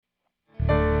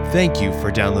Thank you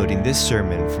for downloading this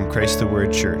sermon from Christ the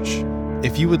Word Church.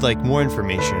 If you would like more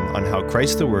information on how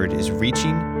Christ the Word is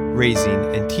reaching,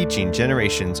 raising, and teaching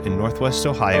generations in Northwest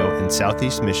Ohio and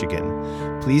Southeast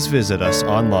Michigan, please visit us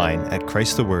online at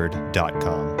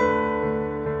christtheword.com.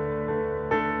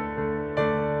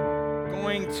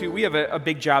 We have a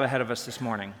big job ahead of us this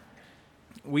morning.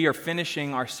 We are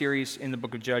finishing our series in the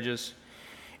book of Judges.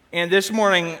 And this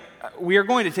morning, we are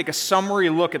going to take a summary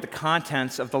look at the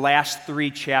contents of the last 3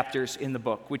 chapters in the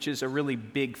book, which is a really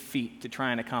big feat to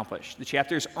try and accomplish. The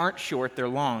chapters aren't short, they're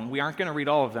long. We aren't going to read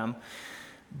all of them,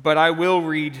 but I will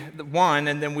read one,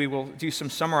 and then we will do some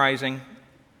summarizing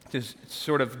to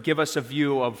sort of give us a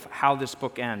view of how this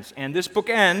book ends. And this book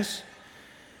ends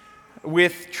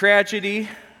with tragedy.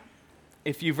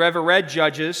 If you've ever read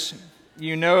Judges,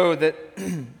 you know that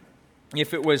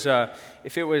if it was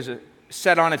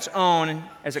set on its own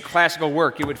as a classical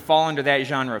work, it would fall under that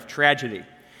genre of tragedy.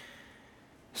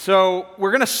 So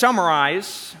we're going to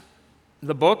summarize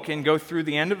the book and go through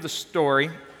the end of the story,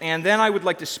 and then I would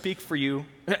like to speak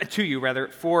to you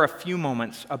for a few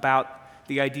moments about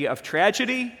the idea of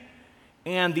tragedy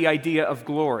and the idea of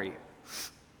glory.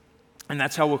 And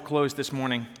that's how we'll close this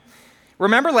morning.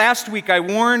 Remember last week I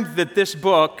warned that this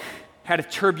book had a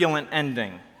turbulent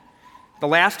ending. The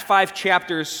last 5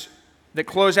 chapters that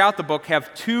close out the book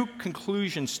have 2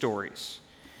 conclusion stories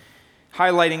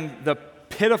highlighting the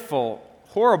pitiful,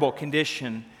 horrible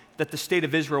condition that the state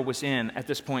of Israel was in at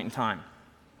this point in time.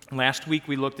 Last week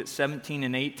we looked at 17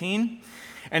 and 18,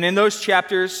 and in those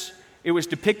chapters it was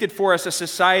depicted for us a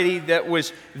society that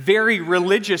was very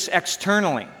religious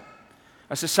externally,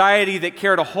 a society that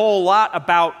cared a whole lot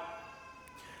about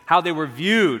how they were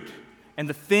viewed and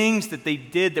the things that they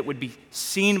did that would be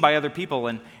seen by other people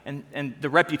and the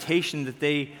reputation that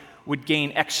they would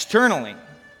gain externally.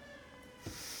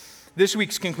 This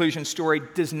week's conclusion story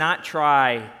does not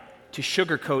try to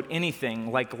sugarcoat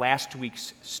anything like last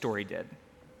week's story did.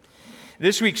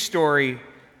 This week's story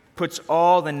puts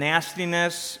all the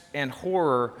nastiness and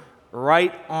horror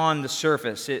right on the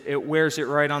surface. It wears it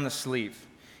right on the sleeve.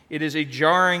 It is a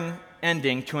jarring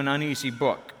ending to an uneasy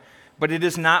book, but it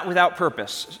is not without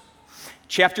purpose.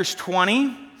 Chapters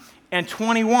 20 and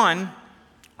 21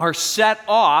 are set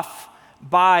off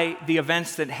by the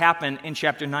events that happen in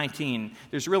chapter 19.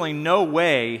 There's really no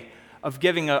way of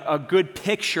giving a good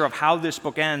picture of how this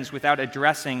book ends without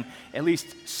addressing at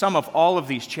least some of all of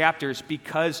these chapters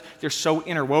because they're so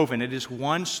interwoven. It is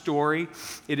one story.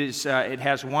 It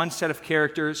has one set of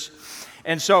characters.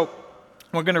 And so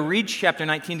we're going to read chapter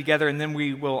 19 together, and then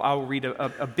I'll read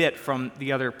a bit from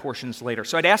the other portions later.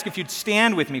 So I'd ask if you'd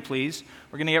stand with me, please.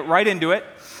 We're going to get right into it.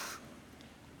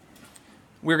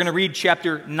 We're going to read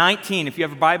chapter 19. If you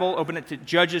have a Bible, open it to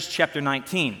Judges chapter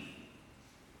 19.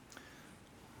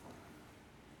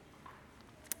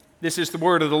 This is the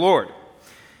word of the Lord.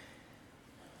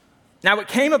 Now it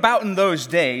came about in those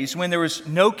days when there was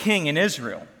no king in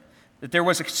Israel, that there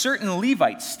was a certain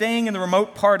Levite staying in the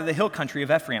remote part of the hill country of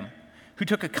Ephraim, who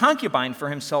took a concubine for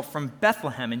himself from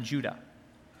Bethlehem in Judah.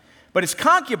 But his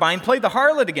concubine played the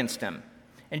harlot against him,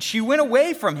 and she went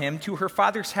away from him to her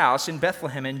father's house in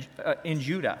Bethlehem in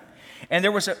Judah,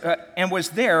 and was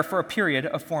there for a period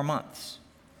of 4 months.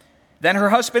 Then her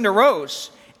husband arose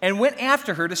and went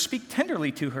after her to speak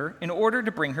tenderly to her in order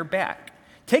to bring her back,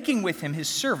 taking with him his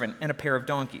servant and a pair of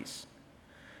donkeys.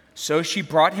 So she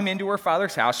brought him into her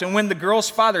father's house, and when the girl's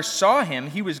father saw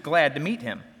him, he was glad to meet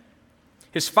him.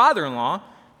 His father-in-law,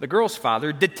 the girl's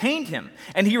father, detained him,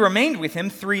 and he remained with him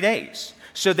 3 days.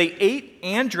 So they ate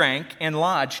and drank and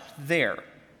lodged there.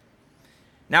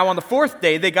 Now on the 4th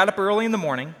day, they got up early in the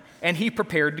morning, and he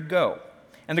prepared to go.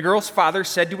 And the girl's father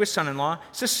said to his son-in-law,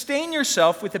 "Sustain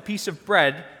yourself with a piece of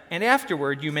bread, and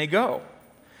afterward you may go."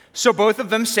 So both of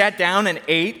them sat down and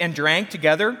ate and drank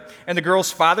together. And the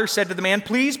girl's father said to the man,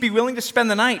 "Please be willing to spend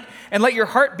the night, and let your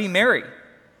heart be merry."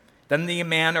 Then the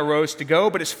man arose to go,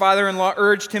 but his father-in-law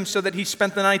urged him so that he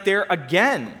spent the night there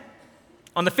again.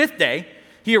 On the 5th day,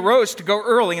 he arose to go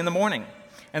early in the morning.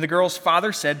 And the girl's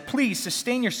father said, "Please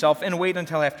sustain yourself and wait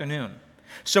until afternoon."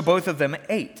 So both of them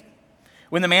ate.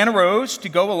 When the man arose to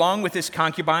go along with his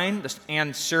concubine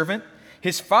and servant,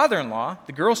 his father-in-law,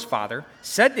 the girl's father,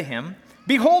 said to him,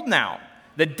 "Behold now,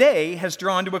 the day has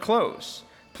drawn to a close.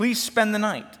 Please spend the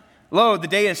night. Lo, the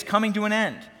day is coming to an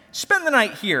end. Spend the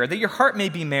night here, that your heart may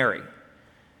be merry.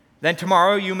 Then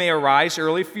tomorrow you may arise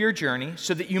early for your journey,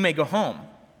 so that you may go home."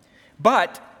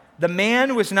 But the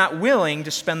man was not willing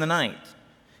to spend the night.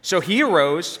 So he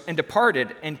arose and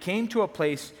departed and came to a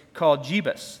place called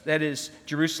Jebus, that is,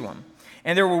 Jerusalem.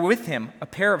 And there were with him a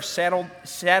pair of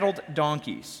saddled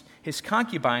donkeys. His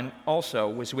concubine also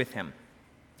was with him.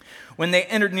 When they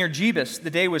entered near Jebus, the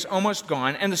day was almost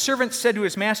gone, and the servant said to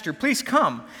his master, "Please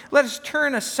come, let us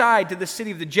turn aside to the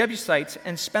city of the Jebusites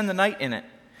and spend the night in it."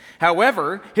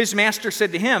 However, his master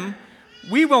said to him,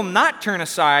 "We will not turn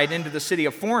aside into the city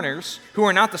of foreigners who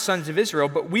are not the sons of Israel,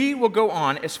 but we will go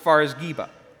on as far as Geba."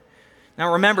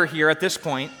 Now remember here at this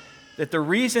point that the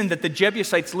reason that the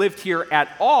Jebusites lived here at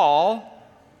all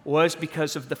was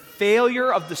because of the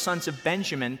failure of the sons of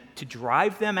Benjamin to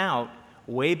drive them out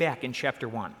way back in chapter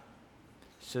 1.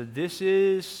 So this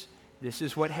is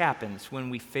what happens when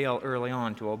we fail early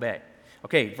on to obey.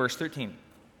 Okay, verse 13.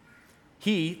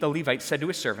 He, the Levite, said to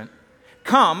his servant,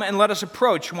 "Come and let us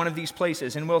approach one of these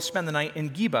places, and we'll spend the night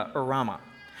in Geba or Ramah."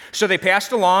 So they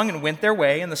passed along and went their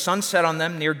way, and the sun set on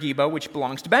them near Geba, which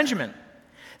belongs to Benjamin.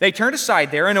 They turned aside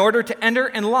there in order to enter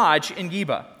and lodge in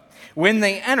Geba. When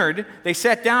they entered, they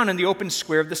sat down in the open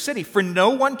square of the city, for no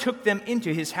one took them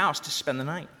into his house to spend the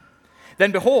night.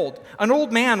 Then behold, an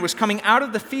old man was coming out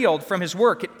of the field from his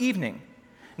work at evening.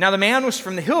 Now the man was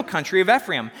from the hill country of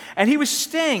Ephraim, and he was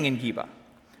staying in Geba.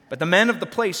 But the men of the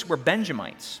place were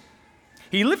Benjamites.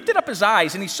 He lifted up his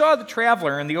eyes, and he saw the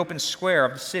traveler in the open square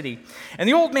of the city. And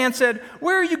the old man said,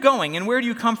 "Where are you going, and where do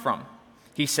you come from?"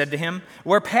 He said to him,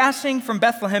 "We're passing from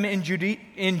Bethlehem in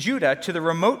Judah to the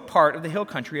remote part of the hill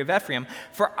country of Ephraim,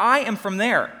 for I am from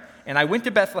there. And I went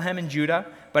to Bethlehem in Judah,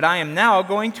 but I am now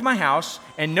going to my house,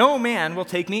 and no man will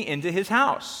take me into his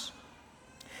house.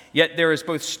 Yet there is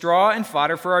both straw and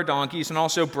fodder for our donkeys, and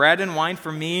also bread and wine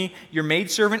for me, your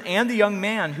maidservant, and the young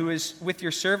man who is with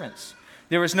your servants.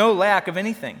 There is no lack of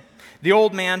anything." The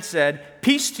old man said,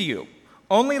 "Peace to you.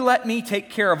 Only let me take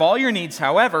care of all your needs.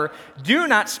 However, do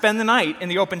not spend the night in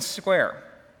the open square."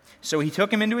 So he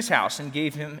took him into his house and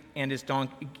gave him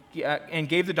and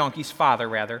gave the donkey's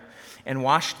father, and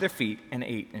washed their feet and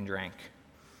ate and drank.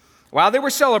 While they were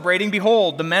celebrating,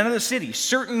 behold, the men of the city,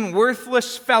 certain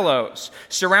worthless fellows,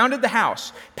 surrounded the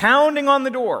house, pounding on the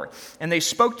door. And they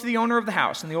spoke to the owner of the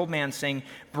house and the old man, saying,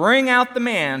 "Bring out the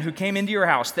man who came into your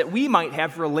house, that we might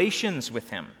have relations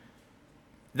with him."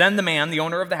 Then the man, the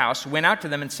owner of the house, went out to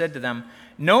them and said to them,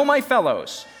 "No, my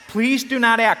fellows, please do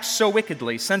not act so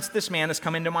wickedly, since this man has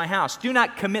come into my house. Do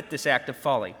not commit this act of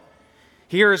folly.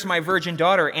 Here is my virgin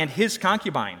daughter and his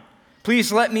concubine.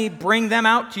 Please let me bring them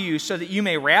out to you so that you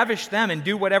may ravish them and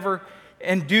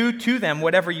do to them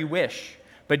whatever you wish.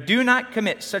 But do not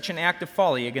commit such an act of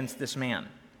folly against this man."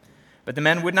 But the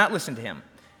men would not listen to him.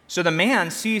 So the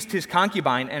man seized his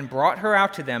concubine and brought her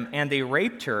out to them, and they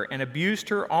raped her and abused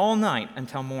her all night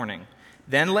until morning.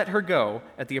 Then let her go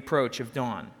at the approach of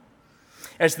dawn.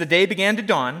 As the day began to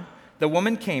dawn, the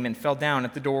woman came and fell down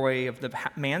at the doorway of the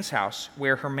man's house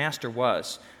where her master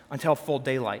was until full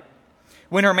daylight.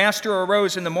 When her master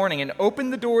arose in the morning and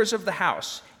opened the doors of the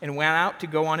house and went out to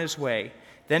go on his way,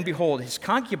 then behold, his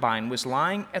concubine was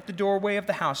lying at the doorway of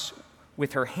the house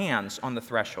with her hands on the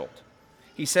threshold.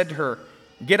 He said to her,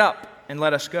 "Get up and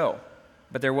let us go."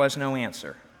 But there was no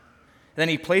answer. Then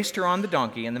he placed her on the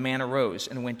donkey, and the man arose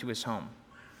and went to his home.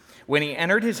 When he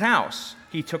entered his house,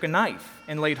 he took a knife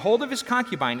and laid hold of his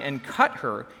concubine and cut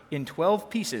her in 12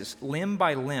 pieces, limb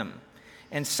by limb,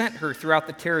 and sent her throughout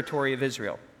the territory of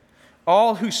Israel.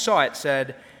 All who saw it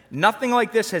said, "Nothing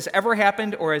like this has ever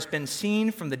happened or has been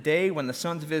seen from the day when the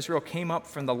sons of Israel came up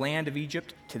from the land of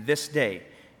Egypt to this day.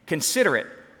 Consider it,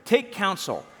 take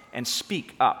counsel, and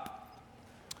speak up."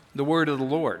 The word of the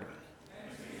Lord.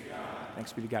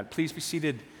 Thanks be to God. Please be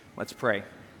seated. Let's pray.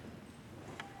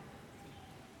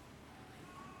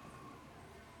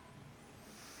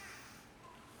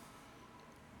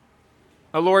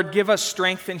 Oh Lord, give us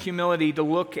strength and humility to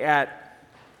look at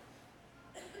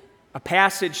a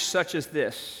passage such as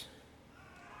this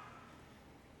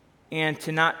and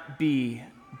to not be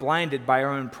blinded by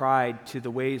our own pride to the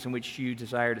ways in which you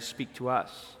desire to speak to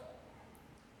us.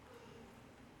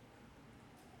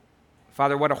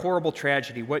 Father, what a horrible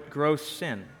tragedy, what gross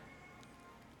sin.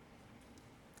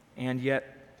 And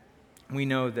yet we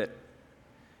know that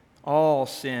all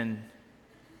sin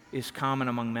is common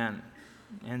among men,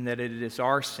 and that it is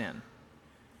our sin,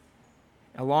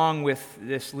 along with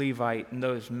this Levite and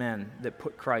those men, that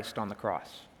put Christ on the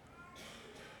cross.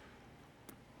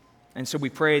 And so we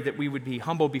pray that we would be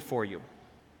humble before you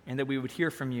and that we would hear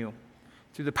from you.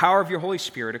 Through the power of your Holy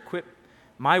Spirit, equip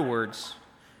my words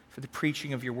for the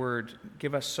preaching of your word.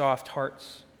 Give us soft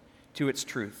hearts to its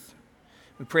truth.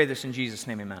 We pray this in Jesus'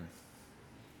 name, amen.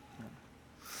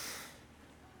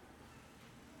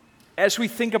 As we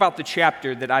think about the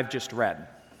chapter that I've just read,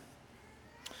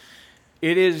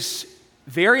 it is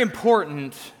very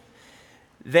important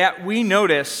that we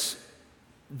notice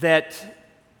that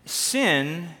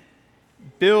sin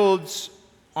builds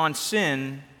on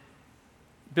sin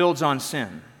builds on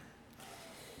sin.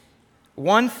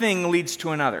 One thing leads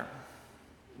to another.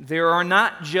 There are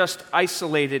not just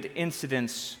isolated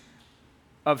incidents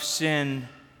of sin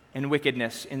and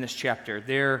wickedness in this chapter.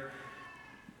 They're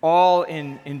all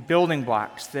in building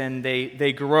blocks, then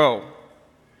they grow.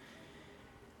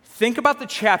 Think about the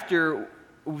chapter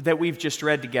that we've just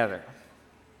read together.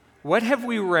 What have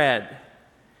we read?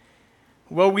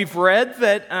 Well, we've read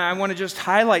that, I want to just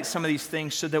highlight some of these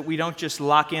things so that we don't just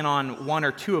lock in on one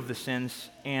or two of the sins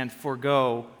and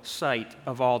forego sight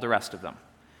of all the rest of them.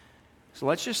 So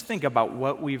let's just think about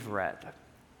what we've read. At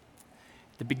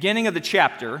the beginning of the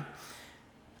chapter,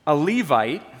 a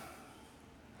Levite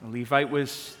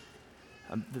was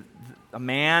a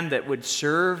man that would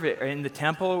serve in the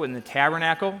temple, in the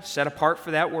tabernacle, set apart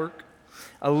for that work.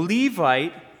 A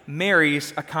Levite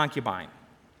marries a concubine.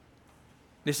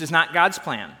 This is not God's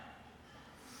plan.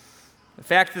 The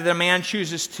fact that a man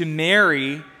chooses to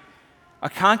marry a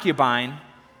concubine,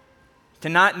 to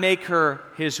not make her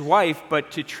his wife,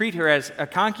 but to treat her as a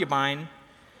concubine,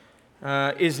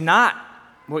 is not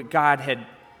what God had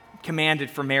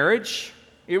commanded for marriage.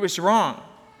 It was wrong.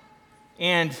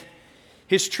 And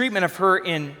his treatment of her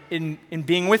in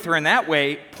being with her in that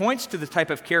way points to the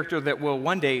type of character that will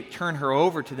one day turn her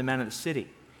over to the men of the city.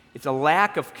 It's a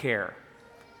lack of care.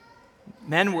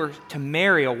 Men were to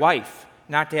marry a wife,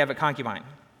 not to have a concubine.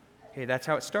 Okay, that's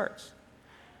how it starts.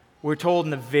 We're told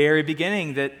in the very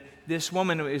beginning that this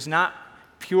woman is not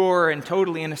pure and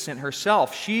totally innocent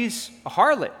herself. She's a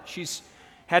harlot. She's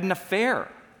had an affair.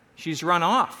 She's run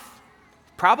off.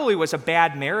 Probably was a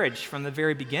bad marriage from the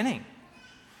very beginning.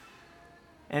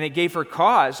 And it gave her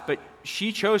cause, but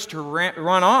she chose to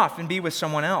run off and be with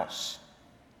someone else.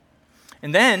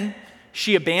 And then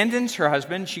she abandons her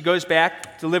husband. She goes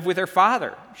back to live with her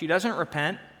father. She doesn't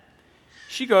repent.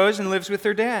 She goes and lives with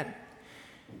her dad.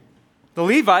 The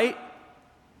Levite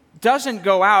doesn't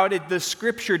go out. The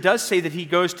scripture does say that he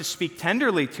goes to speak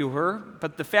tenderly to her,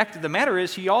 but the fact of the matter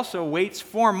is he also waits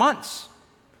 4 months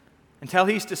until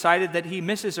he's decided that he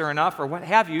misses her enough or what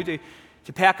have you to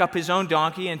pack up his own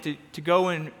donkey and to go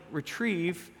and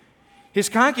retrieve his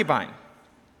concubine.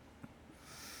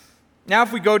 Now,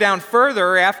 if we go down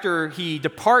further, after he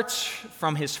departs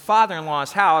from his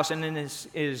father-in-law's house and then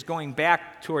is going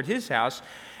back toward his house,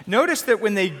 notice that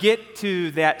when they get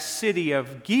to that city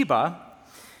of Geba,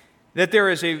 that there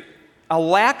is a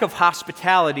lack of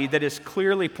hospitality that is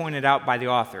clearly pointed out by the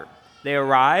author. They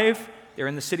arrive, they're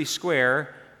in the city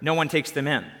square, no one takes them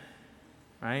in,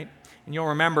 right? And you'll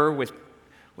remember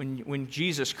when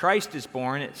Jesus Christ is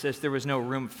born, it says there was no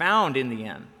room found in the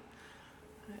inn.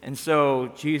 And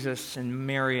so Jesus and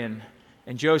Mary and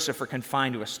Joseph are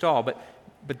confined to a stall. But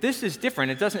this is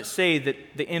different. It doesn't say that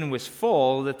the inn was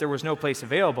full, that there was no place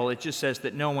available. It just says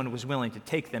that no one was willing to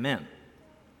take them in.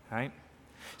 Right?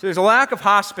 So there's a lack of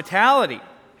hospitality.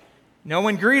 No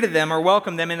one greeted them or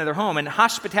welcomed them into their home. And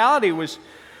hospitality was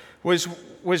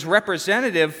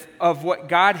representative of what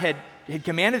God had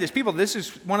commanded his people. This is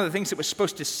one of the things that was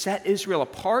supposed to set Israel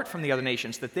apart from the other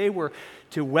nations, that they were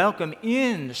to welcome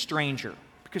in the stranger,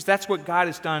 because that's what God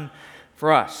has done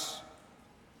for us.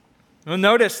 You'll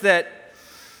notice that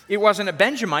it wasn't a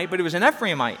Benjamite, but it was an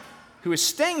Ephraimite who was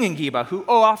staying in Geba, who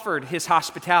offered his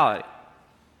hospitality.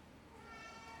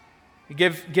 It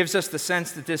gives us the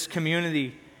sense that this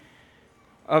community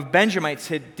of Benjamites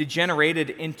had degenerated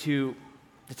into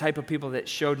the type of people that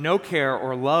showed no care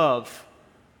or love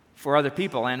for other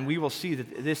people, and we will see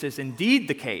that this is indeed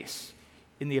the case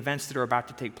in the events that are about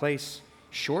to take place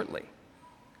shortly.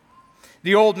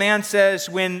 The old man says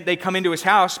when they come into his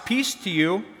house, "Peace to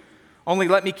you, only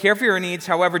let me care for your needs.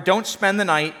 However, don't spend the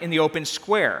night in the open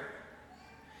square."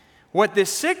 What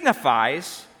this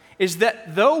signifies is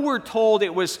that though we're told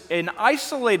it was an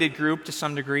isolated group to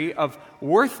some degree of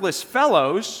worthless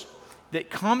fellows that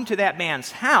come to that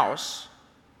man's house,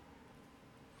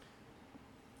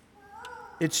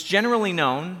 it's generally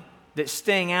known that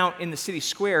staying out in the city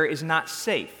square is not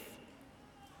safe.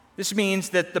 This means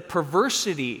that the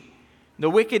perversity,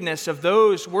 the wickedness of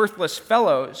those worthless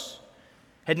fellows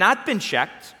had not been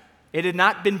checked. It had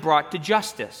not been brought to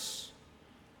justice.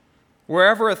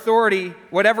 Whatever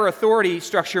authority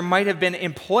structure might have been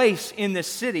in place in this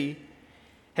city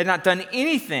had not done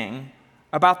anything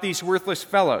about these worthless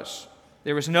fellows.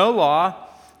 There was no law,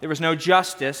 there was no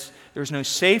justice, there was no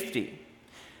safety.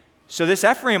 So this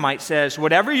Ephraimite says,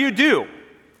 whatever you do,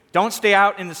 don't stay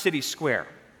out in the city square.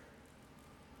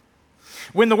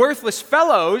 When the worthless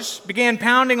fellows began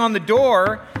pounding on the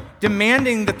door,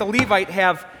 demanding that the Levite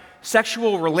have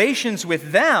sexual relations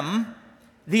with them,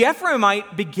 the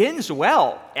Ephraimite begins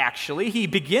well, actually. He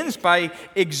begins by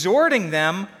exhorting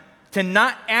them to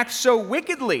not act so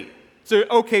wickedly. It's an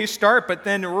okay start, but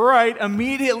then right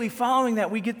immediately following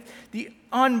that, we get the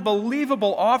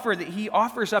unbelievable offer that he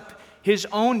offers up his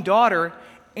own daughter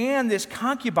and this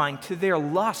concubine to their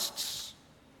lusts.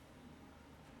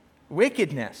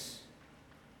 Wickedness.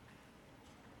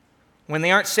 When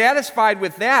they aren't satisfied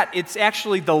with that, it's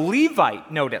actually the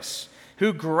Levite, notice,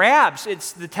 who grabs,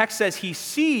 the text says he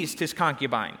seized his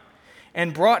concubine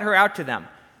and brought her out to them.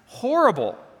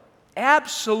 Horrible,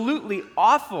 absolutely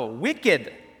awful,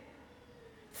 wicked.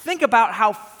 Think about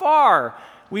how far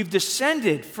we've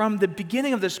descended from the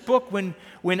beginning of this book when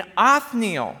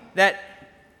Othniel, that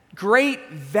great,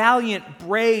 valiant,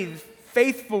 brave,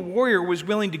 faithful warrior, was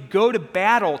willing to go to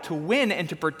battle to win and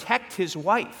to protect his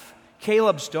wife,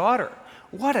 Caleb's daughter.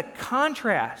 What a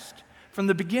contrast from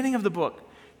the beginning of the book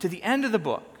to the end of the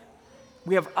book.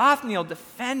 We have Othniel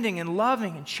defending and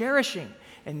loving and cherishing,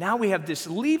 and now we have this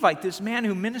Levite, this man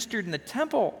who ministered in the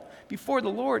temple before the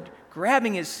Lord,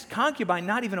 grabbing his concubine,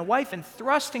 not even a wife, and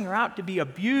thrusting her out to be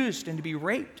abused and to be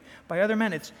raped by other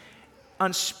men. It's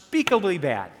unspeakably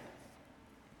bad.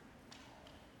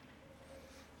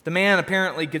 The man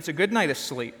apparently gets a good night of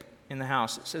sleep in the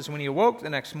house. It says when he awoke the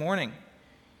next morning,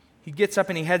 he gets up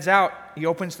and he heads out. He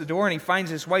opens the door and he finds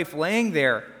his wife laying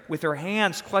there with her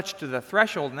hands clutched to the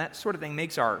threshold, and that sort of thing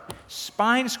makes our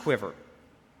spines quiver.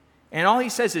 And all he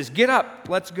says is, "Get up,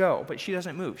 let's go." But she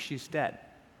doesn't move. She's dead.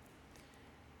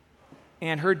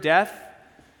 And her death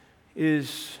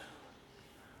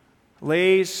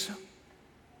lays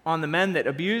on the men that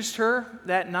abused her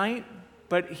that night,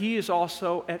 but he is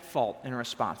also at fault and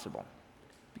responsible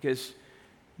because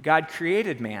God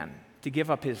created man to give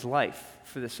up his life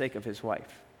for the sake of his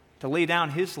wife, to lay down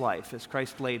his life as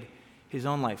Christ laid his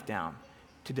own life down,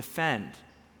 to defend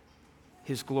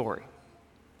his glory.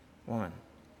 Woman.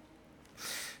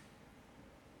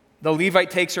 The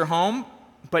Levite takes her home,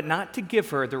 but not to give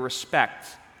her the respect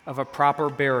of a proper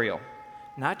burial,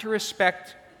 not to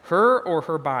respect her or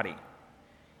her body.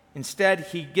 Instead,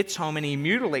 he gets home and he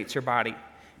mutilates her body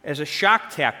as a shock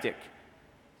tactic.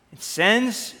 It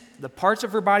sends the parts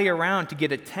of her body around to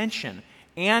get attention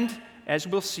and, as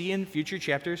we'll see in future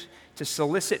chapters, to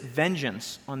solicit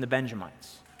vengeance on the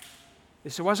Benjamites.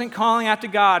 This wasn't calling out to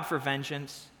God for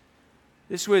vengeance.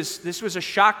 This was a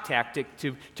shock tactic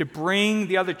to bring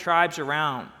the other tribes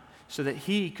around so that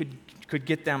he could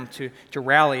get them to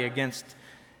rally against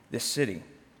this city.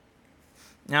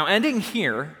 Now, ending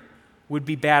here would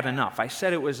be bad enough. I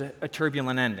said it was a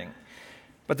turbulent ending.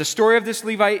 But the story of this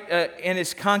Levite and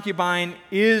his concubine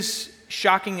is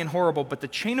shocking and horrible, but the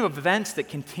chain of events that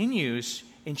continues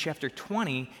in chapter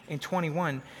 20 and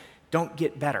 21 don't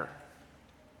get better.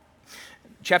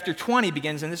 Chapter 20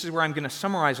 begins, and this is where I'm going to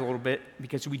summarize a little bit,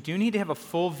 because we do need to have a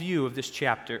full view of this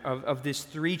chapter, of these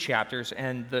 3 chapters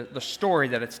and the story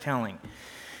that it's telling.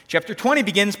 Chapter 20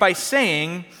 begins by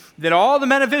saying that all the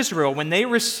men of Israel, when they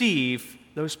receive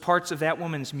those parts of that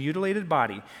woman's mutilated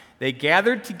body, they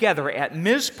gathered together at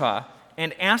Mizpah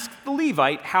and asked the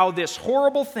Levite how this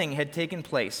horrible thing had taken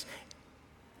place.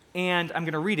 And I'm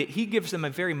going to read it. He gives them a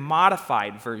very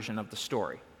modified version of the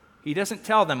story. He doesn't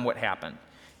tell them what happened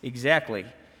exactly.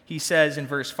 He says in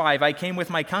verse 5, "I came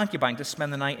with my concubine to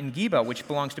spend the night in Geba, which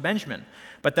belongs to Benjamin.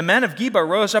 But the men of Geba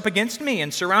rose up against me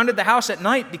and surrounded the house at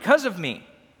night because of me.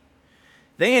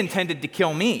 They intended to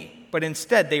kill me, but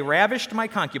instead they ravished my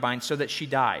concubine so that she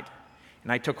died.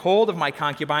 And I took hold of my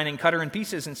concubine and cut her in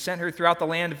pieces and sent her throughout the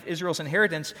land of Israel's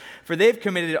inheritance, for they've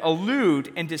committed a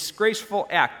lewd and disgraceful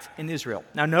act in Israel."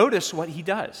 Now notice what he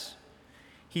does.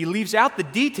 He leaves out the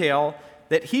detail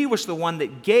that he was the one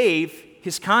that gave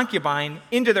his concubine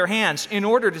into their hands in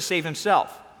order to save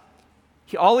himself.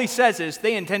 All he says is,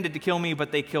 they intended to kill me,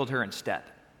 but they killed her instead.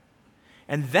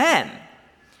 And then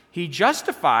he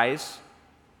justifies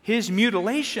his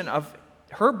mutilation of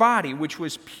her body, which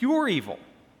was pure evil,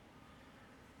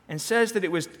 and says that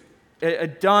it was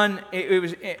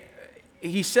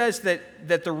he says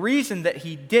that the reason that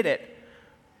he did it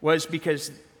was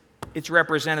because it's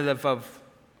representative of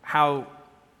how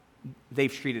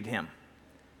they've treated him.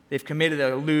 They've committed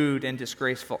a lewd and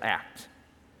disgraceful act.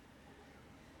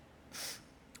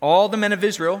 All the men of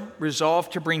Israel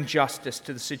resolved to bring justice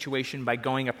to the situation by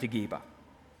going up to Geba.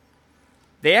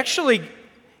 They actually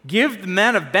give the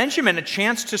men of Benjamin a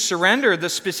chance to surrender the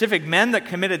specific men that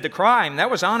committed the crime. That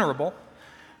was honorable.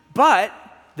 But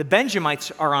the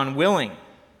Benjamites are unwilling.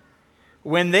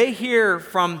 When they hear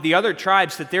from the other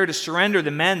tribes that they're to surrender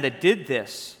the men that did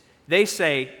this, they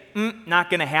say, not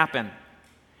going to happen.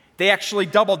 They actually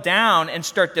double down and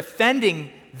start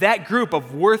defending that group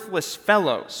of worthless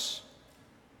fellows.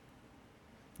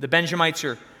 The Benjamites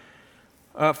are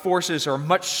forces are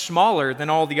much smaller than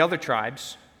all the other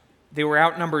tribes. They were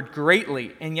outnumbered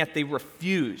greatly, and yet they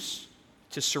refuse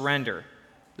to surrender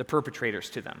the perpetrators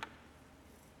to them.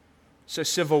 So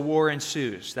civil war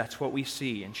ensues. That's what we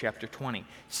see in chapter 20.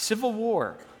 Civil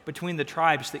war between the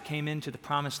tribes that came into the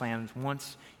promised land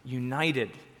once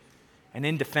united and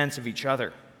in defense of each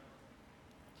other.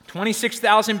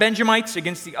 26,000 Benjamites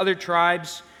against the other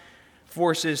tribes,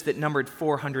 forces that numbered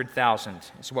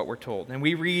 400,000 is what we're told. And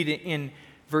we read in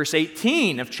verse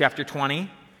 18 of chapter 20,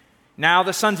 "Now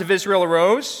the sons of Israel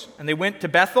arose, and they went to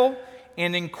Bethel,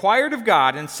 and inquired of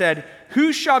God, and said,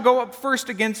 'Who shall go up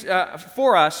first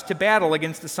for us to battle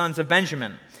against the sons of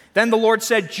Benjamin?' Then the Lord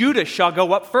said, 'Judah shall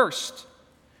go up first.'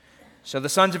 So the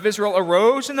sons of Israel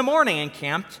arose in the morning and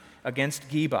camped against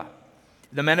Geba.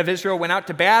 The men of Israel went out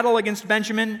to battle against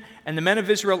Benjamin, and the men of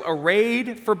Israel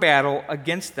arrayed for battle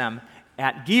against them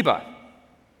at Geba."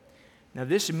 Now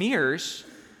this mirrors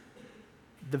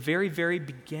the very, very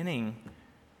beginning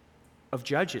of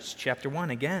Judges, chapter 1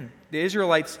 again. The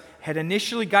Israelites had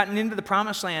initially gotten into the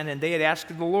promised land, and they had asked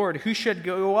the Lord, who should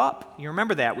go up? You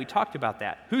remember that. We talked about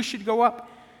that. Who should go up?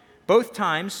 Both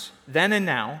times, then and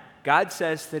now, God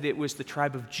says that it was the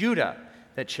tribe of Judah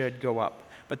that should go up.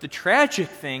 But the tragic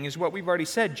thing is what we've already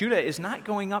said. Judah is not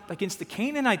going up against the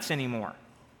Canaanites anymore.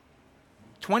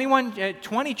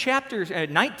 19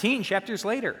 chapters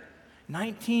later,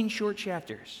 19 short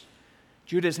chapters.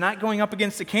 Judah is not going up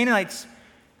against the Canaanites.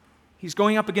 He's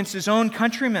going up against his own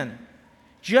countrymen.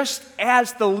 Just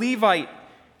as the Levite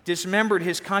dismembered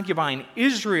his concubine,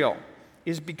 Israel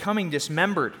is becoming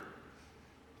dismembered.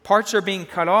 Parts are being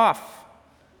cut off.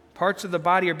 Parts of the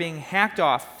body are being hacked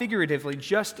off, figuratively,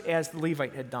 just as the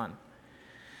Levite had done.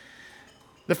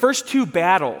 The first two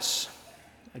battles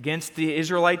against the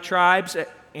Israelite tribes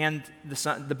and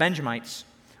the Benjamites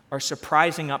are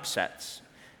surprising upsets.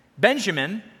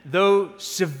 Benjamin, though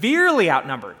severely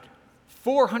outnumbered,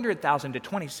 400,000 to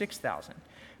 26,000,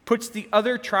 puts the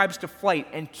other tribes to flight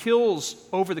and kills,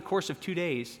 over the course of 2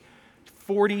 days,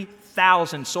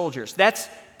 40,000 soldiers. That's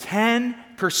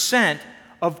 10%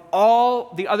 of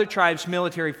all the other tribes'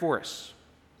 military force.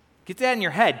 Get that in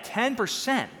your head.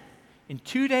 10% in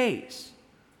 2 days,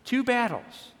 2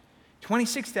 battles,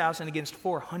 26,000 against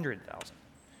 400,000.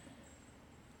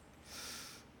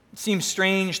 It seems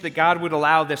strange that God would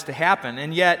allow this to happen,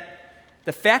 and yet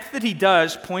the fact that he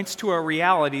does points to a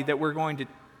reality that we're going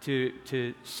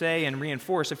to say and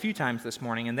reinforce a few times this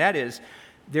morning, and that is,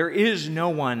 there is no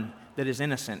one that is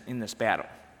innocent in this battle.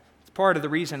 It's part of the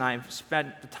reason I've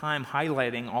spent the time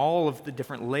highlighting all of the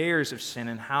different layers of sin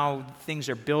and how things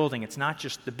are building. It's not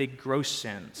just the big gross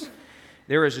sins.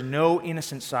 There is no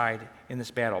innocent side in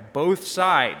this battle. Both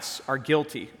sides are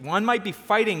guilty. One might be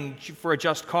fighting for a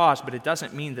just cause, but it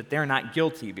doesn't mean that they're not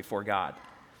guilty before God.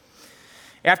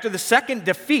 After the second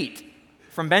defeat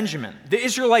from Benjamin, the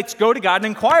Israelites go to God and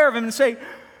inquire of him and say,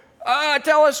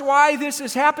 tell us why this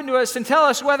has happened to us and tell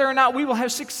us whether or not we will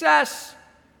have success.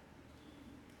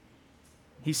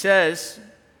 He says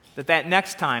that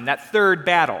next time, that third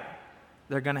battle,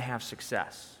 they're going to have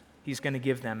success. He's going to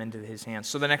give them into his hands.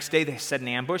 So the next day they set an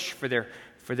ambush for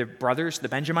their brothers, the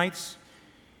Benjamites,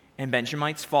 and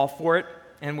Benjamites fall for it.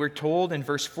 And we're told in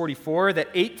verse 44 that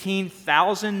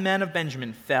 18,000 men of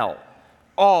Benjamin fell,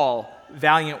 all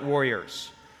valiant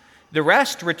warriors. The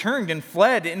rest returned and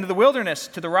fled into the wilderness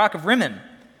to the rock of Rimmon.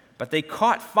 But they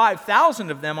caught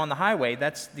 5,000 of them on the highway.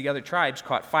 That's the other tribes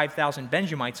caught 5,000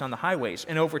 Benjamites on the highways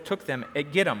and overtook them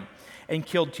at Gittim and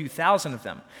killed 2,000 of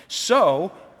them.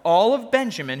 So all of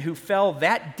Benjamin who fell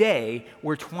that day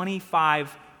were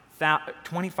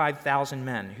 25,000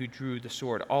 men who drew the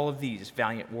sword. All of these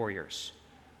valiant warriors.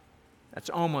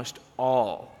 That's almost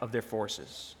all of their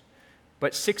forces.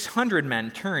 But 600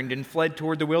 men turned and fled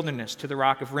toward the wilderness to the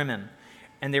rock of Rimmon,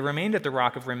 and they remained at the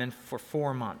rock of Rimmon for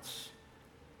 4 months.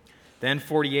 Then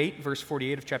verse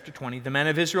 48 of chapter 20, the men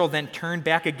of Israel then turned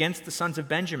back against the sons of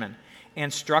Benjamin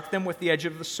and struck them with the edge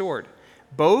of the sword,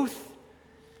 both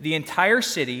the entire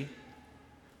city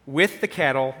with the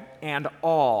cattle and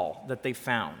all that they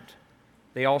found.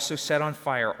 They also set on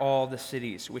fire all the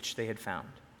cities which they had found.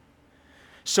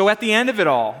 So at the end of it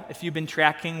all, if you've been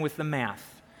tracking with the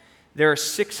math, there are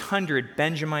 600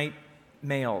 Benjamite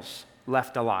males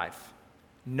left alive.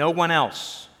 No one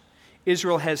else.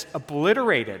 Israel has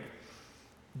obliterated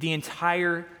the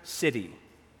entire city.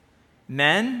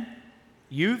 Men,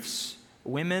 youths,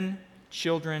 women,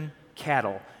 children,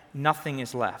 cattle. Nothing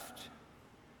is left.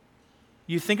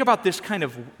 You think about this kind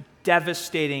of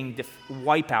devastating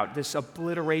wipeout, this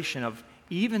obliteration of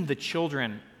even the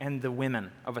children and the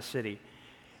women of a city.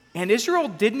 And Israel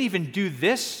didn't even do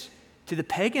this to the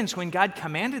pagans when God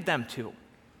commanded them to.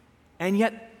 And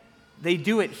yet they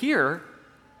do it here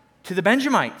to the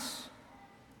Benjamites.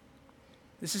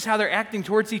 This is how they're acting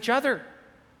towards each other.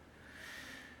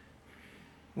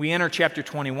 We enter chapter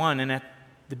 21, and at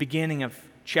the beginning of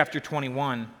chapter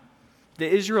 21, the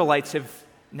Israelites have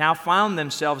now found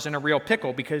themselves in a real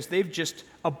pickle because they've just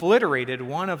obliterated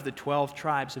one of the 12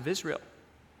 tribes of Israel.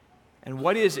 And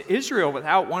what is Israel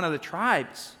without one of the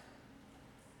tribes?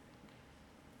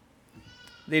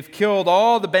 They've killed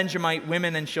all the Benjamite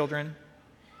women and children.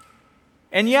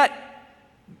 And yet,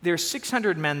 there's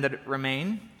 600 men that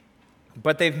remain,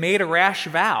 but they've made a rash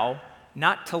vow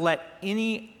not to let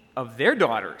any of their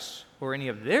daughters or any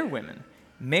of their women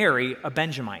marry a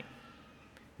Benjamite.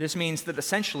 This means that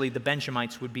essentially the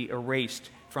Benjamites would be erased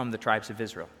from the tribes of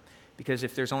Israel. Because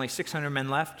if there's only 600 men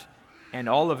left, and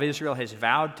all of Israel has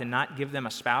vowed to not give them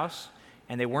a spouse,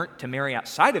 and they weren't to marry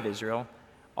outside of Israel,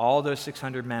 all those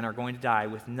 600 men are going to die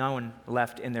with no one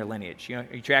left in their lineage. Are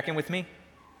you tracking with me?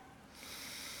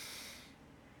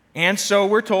 And so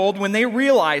we're told when they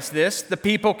realized this, the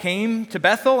people came to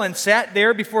Bethel and sat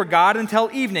there before God until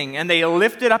evening, and they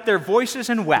lifted up their voices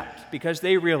and wept because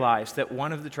they realized that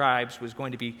one of the tribes was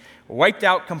going to be wiped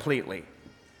out completely.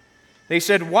 They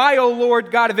said, "Why, O Lord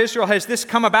God of Israel, has this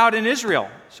come about in Israel?"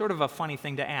 Sort of a funny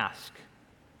thing to ask.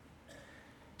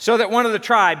 So that one of the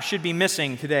tribes should be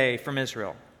missing today from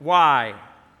Israel. Why?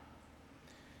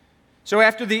 So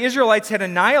after the Israelites had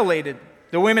annihilated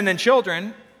the women and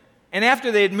children, and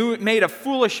after they had made a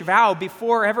foolish vow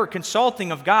before ever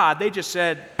consulting of God, they just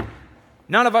said,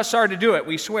 "None of us are to do it,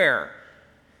 we swear."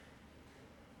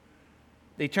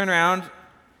 They turn around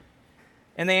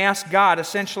and they ask God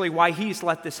essentially why He's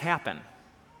let this happen.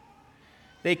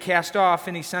 They cast off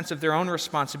any sense of their own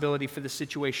responsibility for the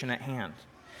situation at hand.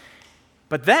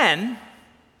 But then,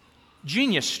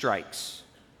 genius strikes,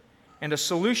 and a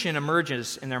solution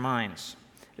emerges in their minds.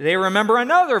 They remember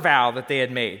another vow that they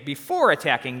had made before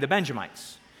attacking the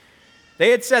Benjamites.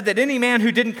 They had said that any man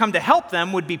who didn't come to help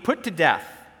them would be put to death.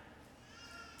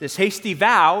 This hasty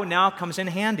vow now comes in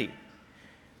handy.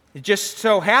 It just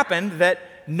so happened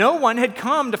that no one had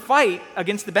come to fight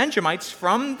against the Benjamites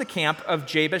from the camp of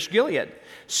Jabesh Gilead.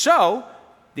 So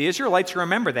the Israelites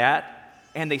remember that,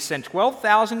 and they sent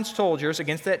 12,000 soldiers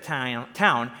against that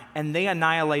town, and they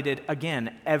annihilated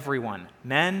again everyone,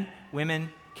 men,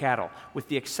 women, cattle, with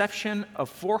the exception of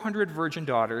 400 virgin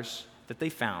daughters that they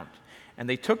found. And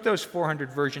they took those 400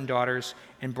 virgin daughters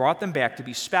and brought them back to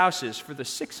be spouses for the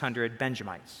 600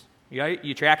 Benjamites.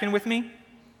 You tracking with me?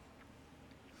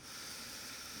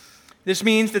 This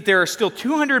means that there are still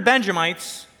 200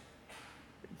 Benjamite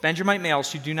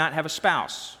males who do not have a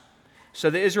spouse. So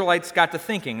the Israelites got to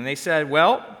thinking, and they said,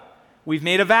 "Well, we've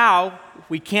made a vow.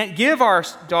 We can't give our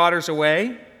daughters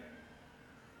away,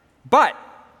 but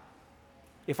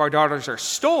if our daughters are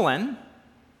stolen,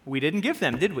 we didn't give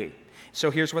them, did we?"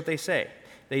 So here's what they say.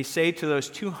 They say to those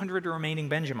 200 remaining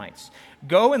Benjamites,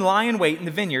 "Go and lie in wait in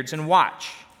the vineyards and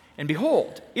watch. And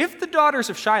behold, if the daughters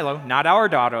of Shiloh," not our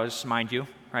daughters, mind you,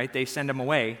 right? They send them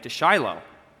away to Shiloh.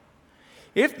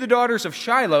 "If the daughters of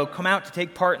Shiloh come out to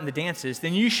take part in the dances,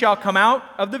 then you shall come out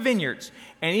of the vineyards,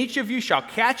 and each of you shall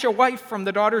catch a wife from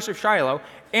the daughters of Shiloh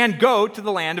and go to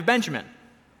the land of Benjamin."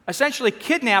 Essentially,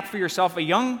 kidnap for yourself a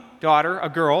young daughter, a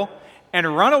girl,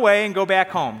 and run away and go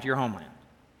back home to your homeland.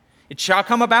 "It shall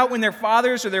come about when their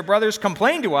fathers or their brothers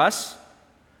complain to us,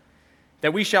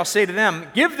 that we shall say to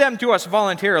them, 'Give them to us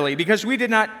voluntarily, because we did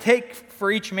not take for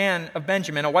each man of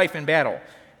Benjamin a wife in battle,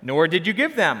 nor did you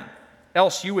give them,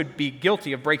 else you would be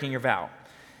guilty of breaking your vow.'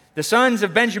 The sons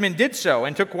of Benjamin did so,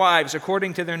 and took wives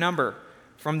according to their number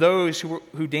from those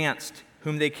who danced,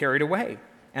 whom they carried away.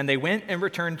 And they went and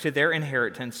returned to their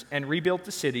inheritance, and rebuilt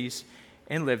the cities,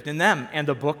 and lived in them." And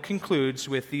the book concludes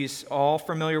with these all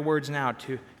familiar words now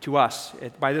to us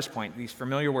by this point, these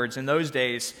familiar words. "In those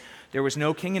days there was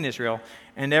no king in Israel,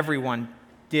 and everyone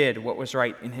did what was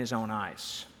right in his own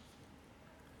eyes."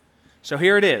 So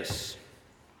here it is.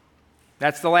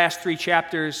 That's the last 3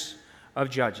 chapters of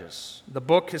Judges. The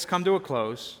book has come to a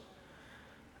close,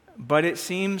 but it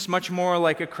seems much more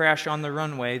like a crash on the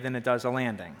runway than it does a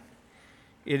landing.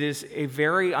 It is a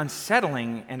very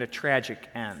unsettling and a tragic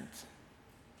end.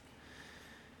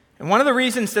 And one of the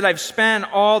reasons that I've spent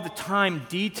all the time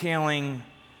detailing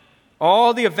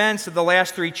all the events of the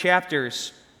last 3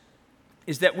 chapters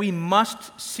is that we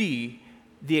must see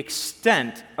the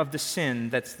extent of the sin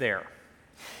that's there.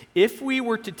 If we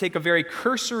were to take a very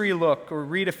cursory look or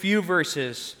read a few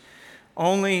verses,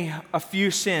 only a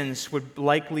few sins would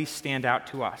likely stand out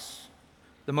to us.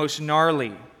 The most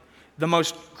gnarly, the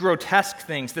most grotesque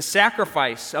things, the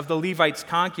sacrifice of the Levite's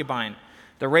concubine,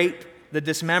 the rape, the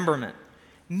dismemberment,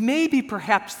 maybe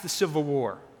perhaps the civil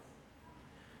war.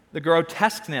 the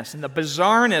grotesqueness and the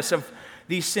bizarreness of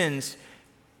these sins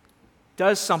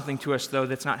does something to us, though,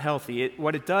 that's not healthy.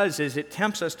 What it does is it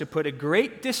tempts us to put a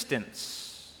great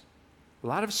distance, a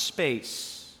lot of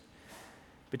space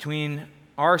between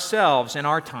ourselves and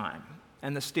our time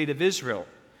and the state of Israel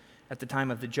at the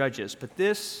time of the judges. But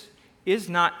this is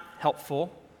not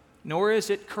helpful, nor is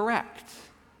it correct.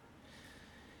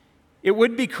 It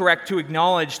would be correct to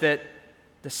acknowledge that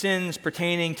the sins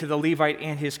pertaining to the Levite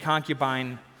and his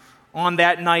concubine on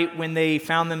that night when they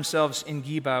found themselves in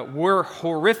Gibeah were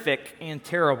horrific and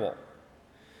terrible.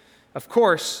 Of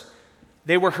course,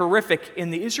 they were horrific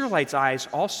in the Israelites' eyes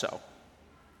also.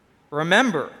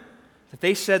 Remember that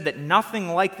they said that nothing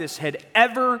like this had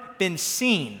ever been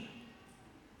seen.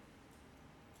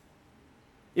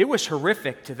 It was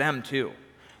horrific to them too.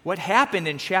 What happened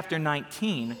in chapter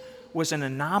 19 was an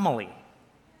anomaly.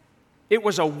 It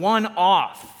was a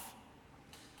one-off.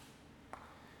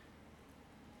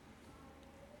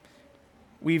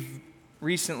 We've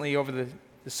recently, over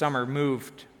the summer,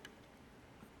 moved.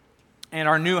 And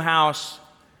our new house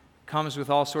comes with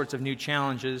all sorts of new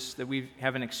challenges that we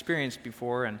haven't experienced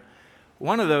before. And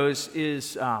one of those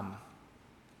is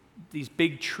these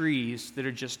big trees that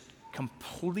are just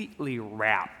completely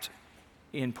wrapped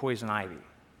in poison ivy.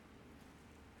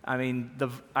 I mean,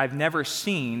 I've never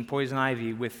seen poison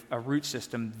ivy with a root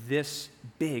system this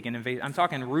big and invasive. I'm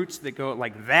talking roots that go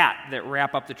like that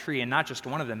wrap up the tree, and not just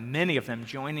one of them, many of them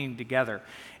joining together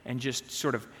and just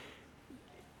sort of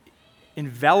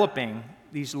enveloping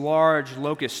these large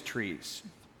locust trees.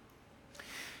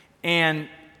 And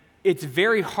it's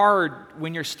very hard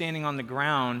when you're standing on the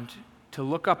ground to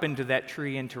look up into that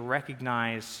tree and to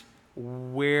recognize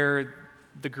where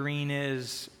the green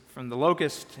is from the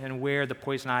locust and where the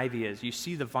poison ivy is. You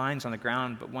see the vines on the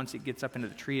ground, but once it gets up into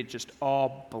the tree, it just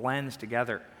all blends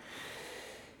together.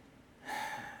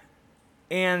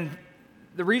 And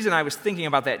the reason I was thinking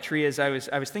about that tree is I was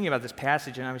thinking about this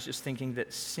passage, and I was just thinking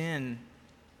that sin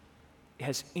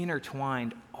has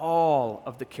intertwined all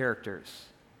of the characters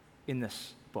in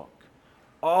this book.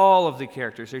 All of the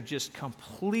characters are just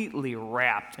completely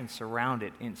wrapped and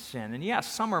surrounded in sin. And yes,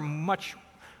 some are much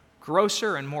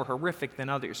grosser and more horrific than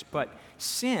others, but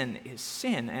sin is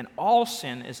sin, and all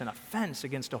sin is an offense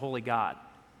against a holy God.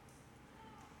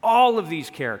 All of these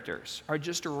characters are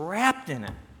just wrapped in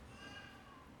it.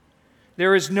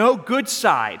 There is no good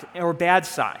side or bad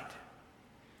side.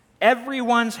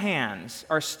 Everyone's hands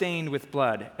are stained with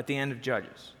blood at the end of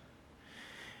Judges.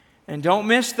 And don't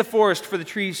miss the forest for the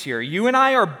trees here. You and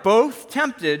I are both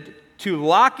tempted to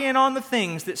lock in on the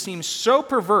things that seem so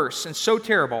perverse and so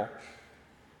terrible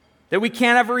that we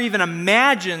can't ever even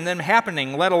imagine them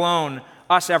happening, let alone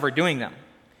us ever doing them,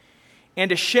 and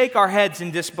to shake our heads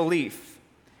in disbelief.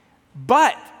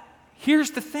 But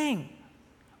here's the thing.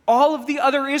 All of the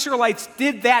other Israelites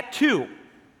did that too.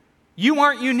 You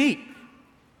aren't unique.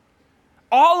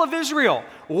 All of Israel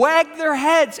wagged their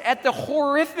heads at the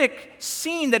horrific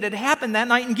scene that had happened that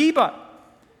night in Gibeah.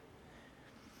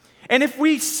 And if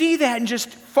we see that and just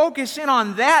focus in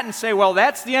on that and say, well,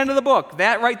 that's the end of the book,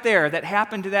 that right there, that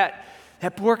happened to that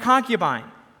poor concubine,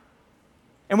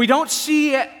 and we don't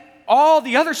see all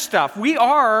the other stuff, we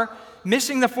are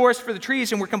missing the forest for the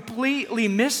trees, and we're completely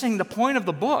missing the point of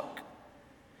the book.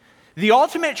 The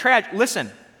ultimate tragedy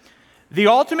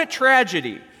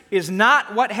is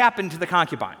not what happened to the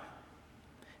concubine.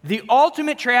 The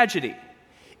ultimate tragedy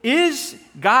is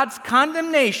God's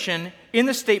condemnation in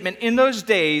the statement, in those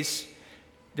days,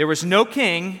 there was no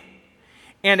king,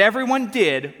 and everyone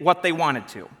did what they wanted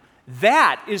to.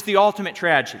 That is the ultimate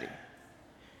tragedy.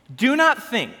 Do not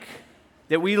think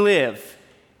that we live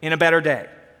in a better day.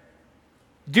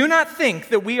 Do not think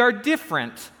that we are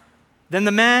different than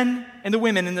the men and the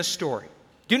women in this story.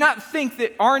 Do not think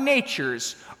that our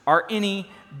natures are any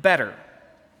better.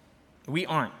 We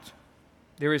aren't.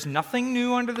 There is nothing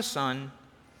new under the sun.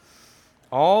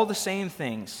 All the same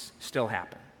things still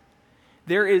happen.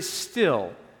 There is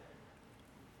still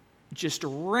just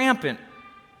rampant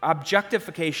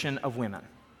objectification of women.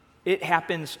 It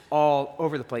happens all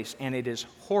over the place, and it is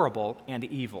horrible and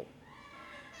evil.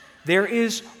 There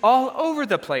is all over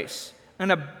the place an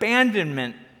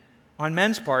abandonment on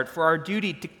men's part for our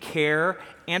duty to care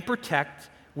and protect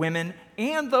women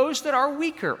and those that are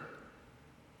weaker.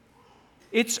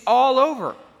 It's all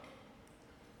over.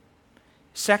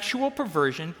 Sexual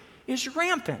perversion is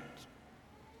rampant.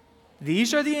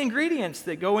 These are the ingredients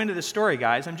that go into the story,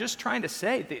 guys. I'm just trying to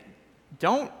say that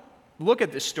don't look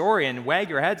at the story and wag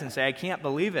your heads and say, I can't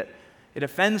believe it. It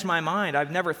offends my mind.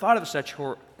 I've never thought of such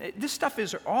horror. This stuff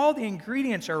is, all the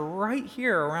ingredients are right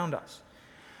here around us.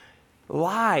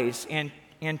 Lies and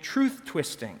truth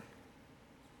twisting.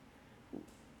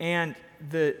 And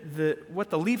what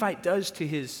the Levite does to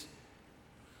his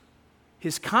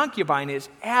concubine is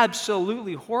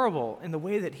absolutely horrible in the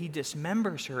way that he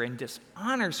dismembers her and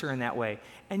dishonors her in that way.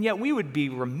 And yet I would be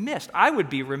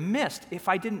remiss if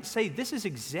I didn't say this is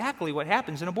exactly what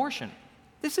happens in abortion.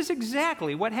 This is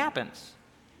exactly what happens.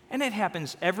 And it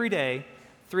happens every day,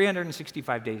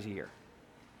 365 days a year.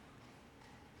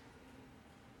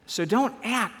 So don't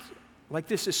act like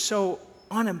this is so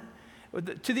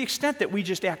to the extent that we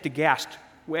just act aghast.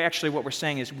 Actually, what we're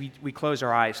saying is we close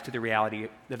our eyes to the reality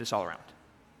that is all around.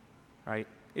 Right?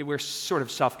 We're sort of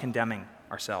self-condemning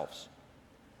ourselves.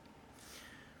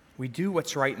 We do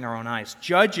what's right in our own eyes.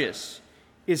 Judges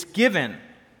is given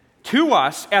to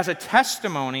us as a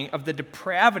testimony of the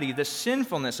depravity, the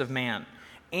sinfulness of man,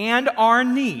 and our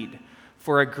need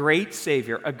for a great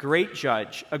Savior, a great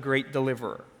judge, a great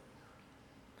deliverer.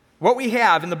 What we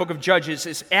have in the book of Judges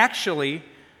is actually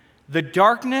the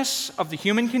darkness of the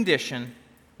human condition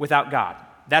without God.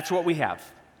 That's what we have.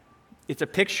 It's a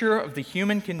picture of the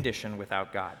human condition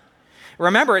without God.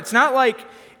 Remember, it's not like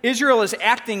Israel is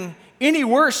acting any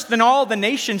worse than all the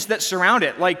nations that surround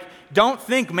it. Like, don't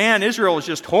think, man, Israel is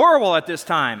just horrible at this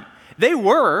time. They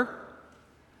were.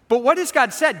 But what has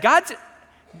God said? God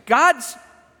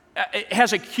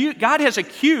has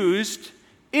accused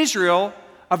Israel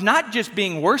of not just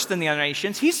being worse than the other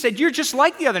nations. He said, you're just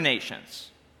like the other nations.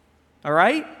 All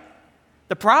right?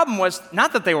 The problem was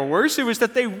not that they were worse, it was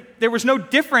that there was no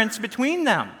difference between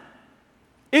them.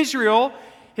 Israel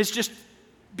has just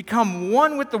become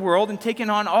one with the world and taken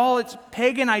on all its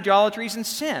pagan idolatries and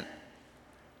sin.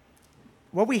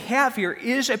 What we have here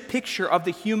is a picture of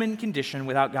the human condition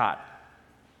without God.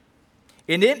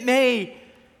 And it may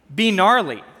be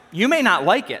gnarly. You may not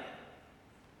like it.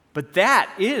 But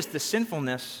that is the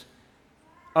sinfulness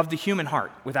of the human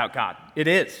heart without God. It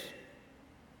is.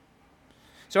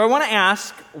 So I want to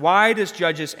ask, why does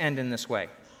Judges end in this way?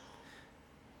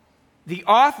 The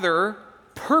author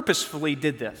purposefully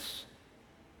did this.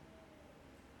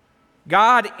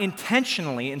 God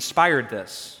intentionally inspired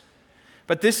this.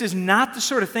 But this is not the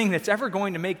sort of thing that's ever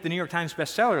going to make the New York Times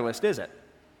bestseller list, is it?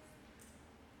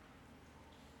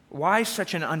 Why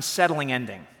such an unsettling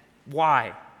ending?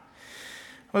 Why?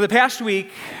 Well, this past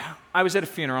week, I was at a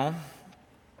funeral,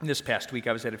 and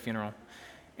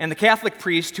the Catholic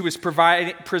priest who was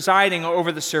presiding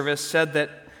over the service said that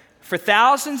for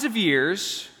thousands of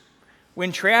years,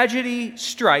 when tragedy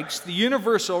strikes, the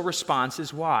universal response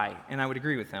is why, and I would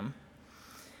agree with him.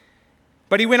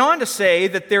 But he went on to say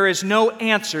that there is no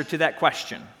answer to that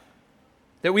question,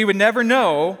 that we would never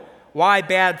know why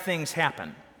bad things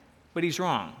happen. But he's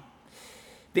wrong.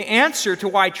 The answer to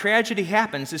why tragedy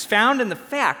happens is found in the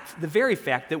very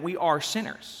fact that we are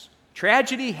sinners.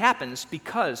 Tragedy happens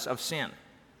because of sin.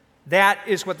 That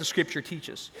is what the Scripture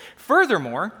teaches.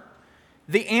 Furthermore,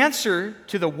 the answer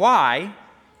to the why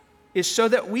is so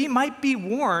that we might be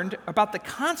warned about the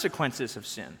consequences of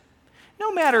sin.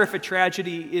 No matter if a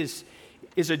tragedy is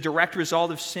a direct result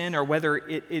of sin or whether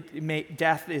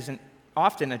death isn't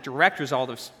often a direct result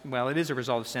of, well, it is a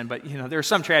result of sin, but there are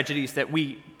some tragedies that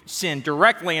we sin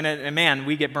directly and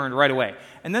we get burned right away.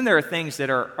 And then there are things that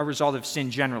are a result of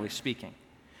sin, generally speaking.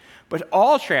 But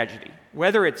all tragedy,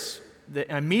 whether it's the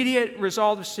immediate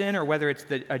result of sin or whether it's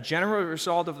a general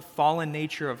result of the fallen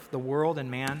nature of the world and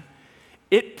man,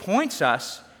 it points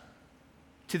us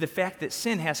to the fact that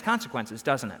sin has consequences,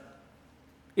 doesn't it?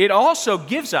 It also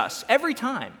gives us, every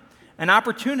time, an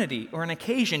opportunity or an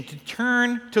occasion to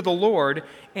turn to the Lord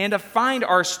and to find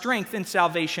our strength and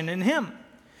salvation in Him.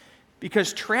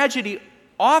 Because tragedy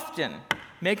often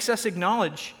makes us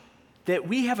acknowledge that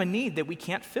we have a need that we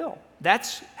can't fill.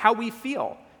 That's how we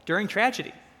feel during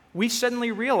tragedy. We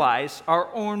suddenly realize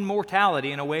our own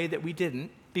mortality in a way that we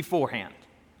didn't beforehand.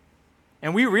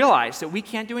 And we realize that we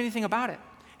can't do anything about it.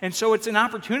 And so it's an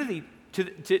opportunity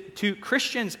to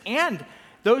Christians and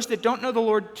those that don't know the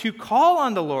Lord to call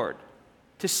on the Lord,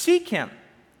 to seek Him,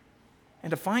 and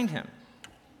to find Him.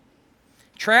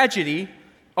 Tragedy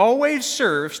always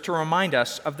serves to remind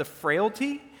us of the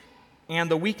frailty and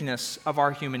the weakness of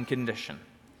our human condition.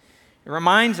 It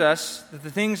reminds us that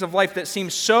the things of life that seem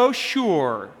so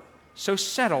sure, so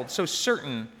settled, so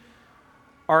certain,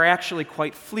 are actually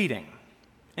quite fleeting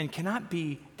and cannot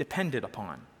be depended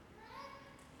upon.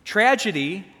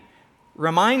 Tragedy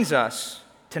reminds us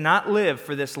to not live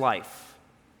for this life,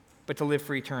 but to live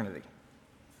for eternity.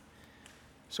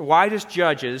 So why does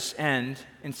Judges end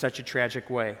in such a tragic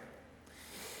way?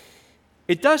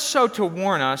 It does so to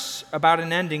warn us about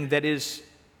an ending that is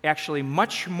actually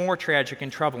much more tragic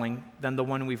and troubling than the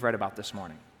one we've read about this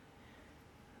morning.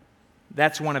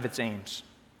 That's one of its aims.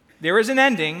 There is an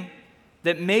ending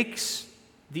that makes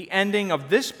the ending of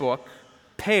this book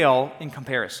pale in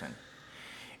comparison.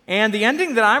 And the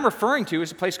ending that I'm referring to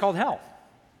is a place called hell.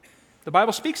 The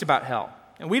Bible speaks about hell.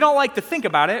 And we don't like to think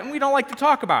about it, and we don't like to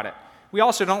talk about it. We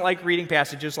also don't like reading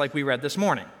passages like we read this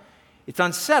morning. It's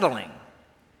unsettling.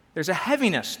 There's a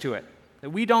heaviness to it that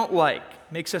we don't like,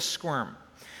 makes us squirm.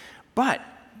 But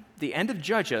the end of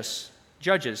Judges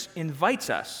invites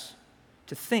us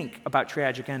to think about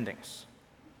tragic endings.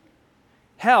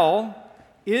 Hell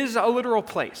is a literal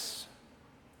place.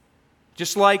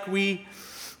 Just like we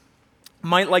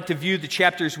might like to view the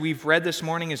chapters we've read this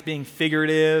morning as being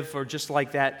figurative, or just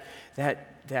like that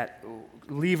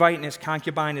Levite and his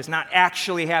concubine is not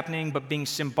actually happening, but being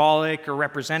symbolic or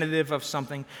representative of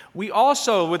something, we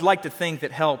also would like to think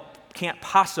that hell can't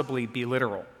possibly be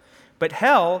literal. But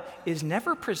hell is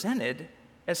never presented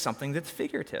as something that's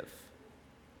figurative.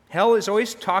 Hell is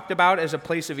always talked about as a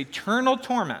place of eternal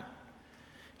torment.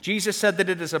 Jesus said that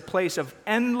it is a place of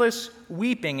endless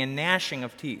weeping and gnashing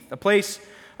of teeth, a place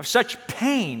of such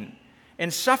pain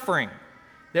and suffering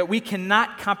that we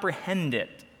cannot comprehend it.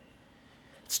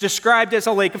 It's described as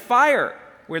a lake of fire,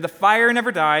 where the fire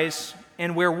never dies,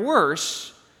 and where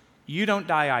worse, you don't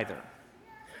die either.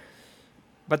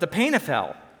 But the pain of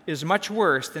hell is much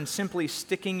worse than simply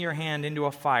sticking your hand into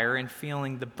a fire and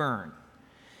feeling the burn.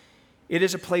 It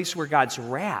is a place where God's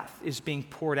wrath is being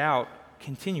poured out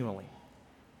continually.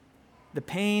 The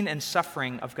pain and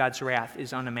suffering of God's wrath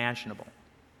is unimaginable.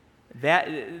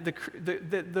 The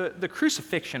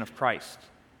crucifixion of Christ,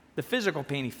 the physical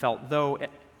pain he felt, though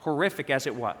horrific as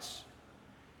it was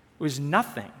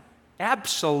nothing,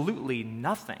 absolutely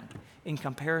nothing, in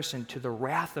comparison to the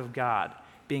wrath of God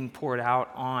being poured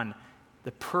out on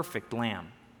the perfect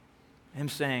Lamb. Him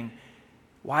saying,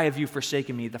 "Why have you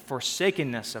forsaken me?" The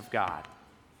forsakenness of God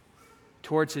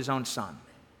towards his own Son.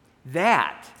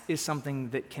 That is something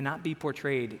that cannot be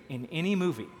portrayed in any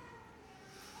movie.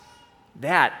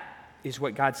 That is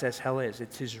what God says hell is.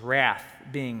 It's his wrath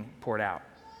being poured out.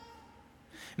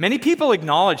 Many people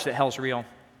acknowledge that hell's real.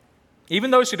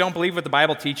 Even those who don't believe what the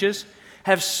Bible teaches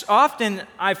have often,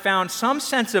 I've found, some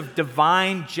sense of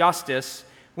divine justice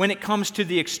when it comes to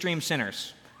the extreme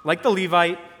sinners, like the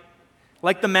Levite,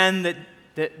 like the men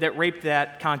that raped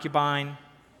that concubine.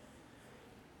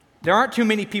 There aren't too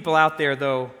many people out there,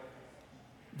 though,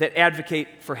 that advocate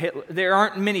for Hitler. There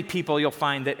aren't many people you'll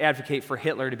find that advocate for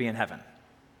Hitler to be in heaven.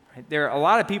 Right? There are a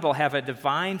lot of people have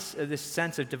this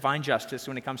sense of divine justice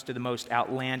when it comes to the most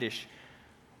outlandish,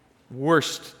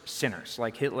 worst sinners,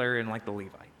 like Hitler and like the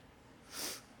Levite.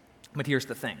 But here's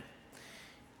the thing.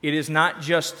 It is not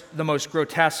just the most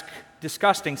grotesque,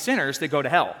 disgusting sinners that go to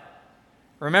hell.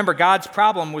 Remember, God's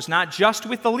problem was not just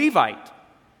with the Levite.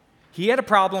 He had a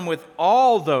problem with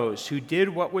all those who did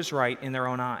what was right in their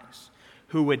own eyes,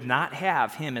 who would not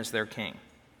have him as their king.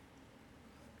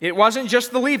 It wasn't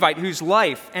just the Levite whose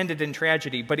life ended in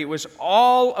tragedy, but it was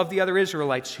all of the other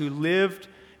Israelites who lived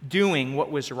doing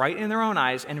what was right in their own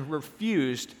eyes and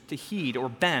refused to heed or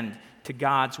bend to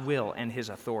God's will and his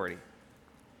authority.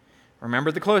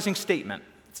 Remember the closing statement.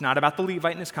 It's not about the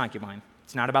Levite and his concubine.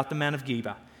 It's not about the men of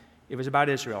Geba. It was about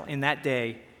Israel. In that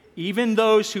day, even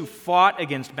those who fought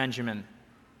against Benjamin,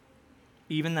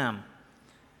 even them,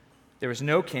 there was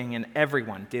no king and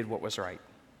everyone did what was right.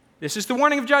 This is the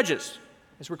warning of Judges.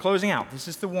 As we're closing out, this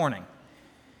is the warning.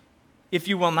 If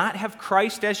you will not have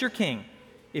Christ as your king,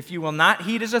 if you will not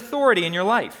heed his authority in your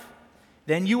life,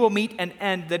 then you will meet an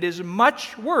end that is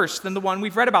much worse than the one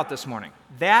we've read about this morning.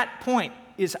 That point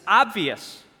is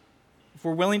obvious if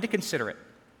we're willing to consider it.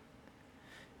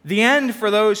 The end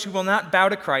for those who will not bow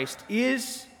to Christ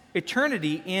is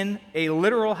eternity in a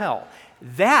literal hell.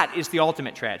 That is the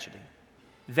ultimate tragedy.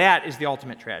 That is the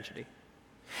ultimate tragedy.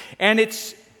 And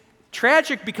it's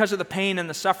tragic because of the pain and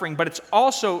the suffering, but it's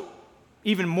also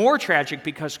even more tragic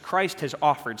because Christ has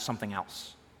offered something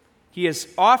else. He has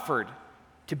offered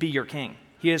to be your king.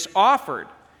 He has offered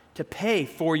to pay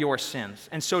for your sins.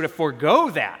 And so to forego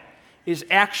that is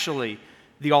actually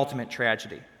the ultimate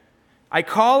tragedy. I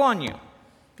call on you,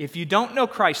 if you don't know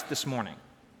Christ this morning,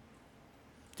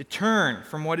 to turn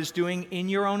from what is doing in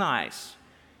your own eyes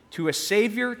to a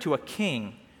Savior, to a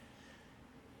King,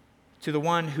 to the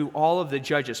one who all of the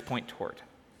judges point toward.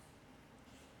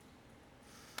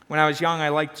 When I was young, I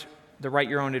liked the Write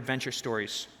Your Own Adventure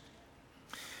stories.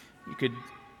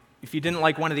 If you didn't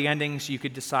like one of the endings, you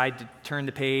could decide to turn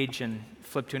the page and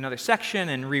flip to another section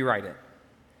and rewrite it.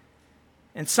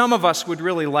 And some of us would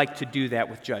really like to do that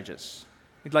with Judges.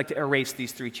 We'd like to erase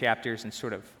these 3 chapters and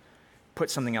sort of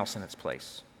put something else in its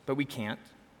place. But we can't.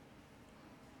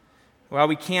 Well,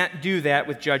 we can't do that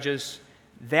with Judges.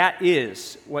 That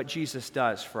is what Jesus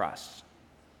does for us.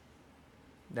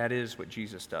 That is what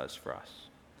Jesus does for us.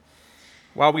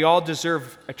 While we all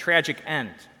deserve a tragic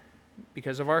end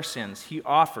because of our sins, he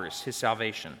offers his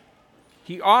salvation.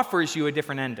 He offers you a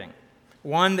different ending,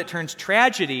 one that turns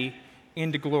tragedy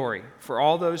into glory for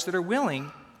all those that are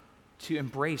willing to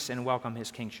embrace and welcome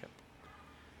his kingship.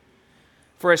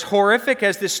 For as horrific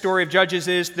as this story of Judges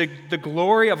is, the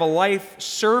glory of a life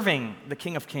serving the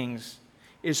King of Kings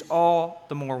is all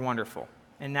the more wonderful.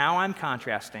 And now I'm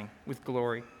contrasting with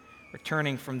glory,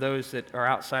 returning from those that are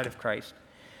outside of Christ.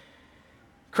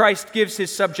 Christ gives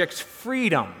his subjects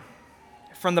freedom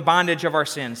from the bondage of our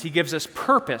sins. He gives us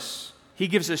purpose. He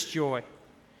gives us joy.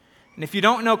 And if you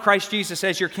don't know Christ Jesus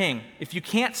as your King, if you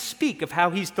can't speak of how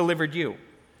he's delivered you,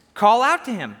 call out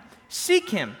to him. Seek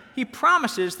him. He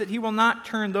promises that he will not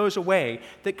turn those away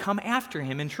that come after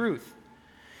him in truth.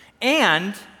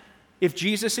 And if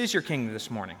Jesus is your King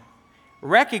this morning,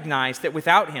 recognize that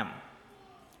without him,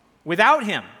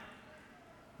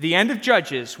 the end of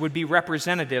Judges would be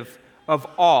representative of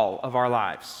all of our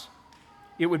lives.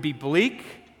 It would be bleak,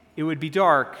 it would be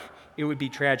dark, it would be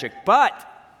tragic. But,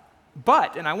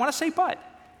 and I want to say but,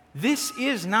 this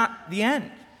is not the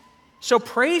end. So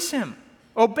praise him,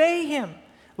 obey him,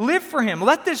 live for him.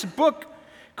 Let this book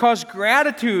cause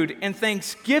gratitude and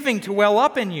thanksgiving to well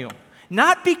up in you.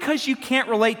 Not because you can't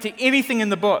relate to anything in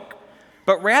the book,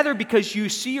 but rather because you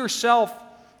see yourself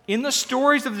in the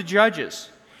stories of the Judges,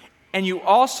 and you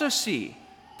also see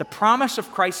the promise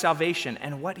of Christ's salvation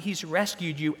and what he's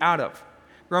rescued you out of.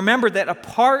 Remember that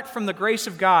apart from the grace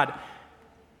of God,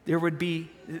 we would be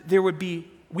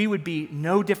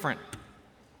no different.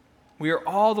 We are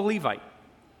all the Levite.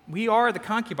 We are the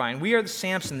concubine. We are the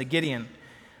Samson, the Gideon.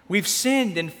 We've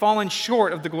sinned and fallen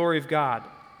short of the glory of God.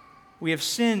 We have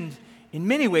sinned in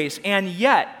many ways, and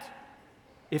yet,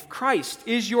 if Christ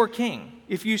is your King,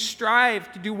 if you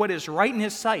strive to do what is right in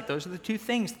his sight, those are the two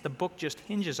things that the book just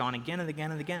hinges on again and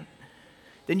again and again,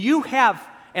 then you have,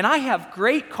 and I have,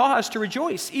 great cause to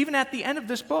rejoice, even at the end of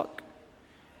this book.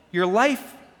 Your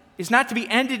life is not to be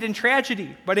ended in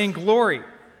tragedy, but in glory.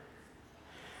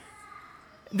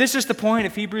 This is the point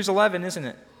of Hebrews 11, isn't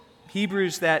it?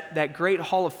 Hebrews, that great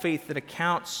hall of faith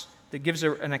that gives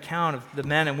an account of the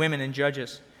men and women in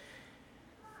Judges.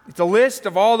 It's a list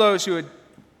of all those who had,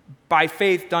 by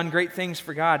faith, done great things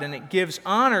for God, and it gives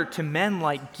honor to men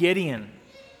like Gideon,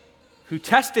 who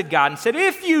tested God and said,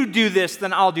 if you do this,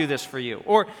 then I'll do this for you.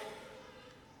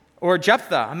 Or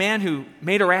Jephthah, a man who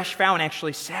made a rash vow and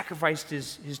actually sacrificed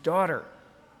his daughter.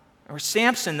 Or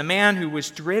Samson, the man who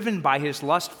was driven by his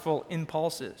lustful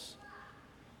impulses.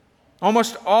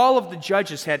 Almost all of the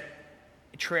Judges had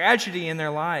tragedy in their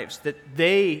lives that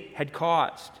they had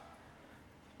caused.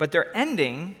 But their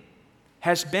ending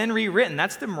has been rewritten.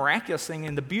 That's the miraculous thing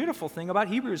and the beautiful thing about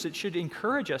Hebrews. It should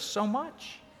encourage us so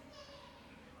much.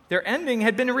 Their ending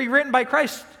had been rewritten by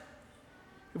Christ.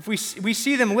 If we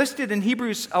see them listed in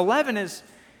Hebrews 11 as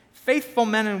faithful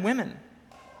men and women.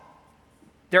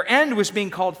 Their end was being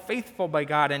called faithful by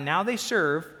God, and now they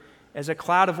serve as a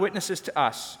cloud of witnesses to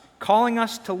us, calling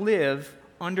us to live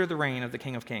under the reign of the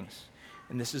King of Kings.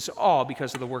 And this is all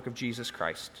because of the work of Jesus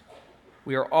Christ.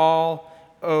 We are all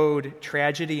owed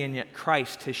tragedy, and yet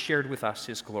Christ has shared with us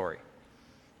his glory.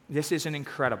 This is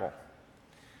incredible.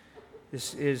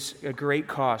 This is a great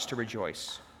cause to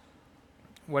rejoice.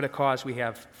 What a cause we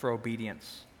have for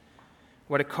obedience.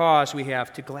 What a cause we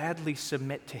have to gladly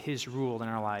submit to his rule in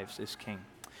our lives as King.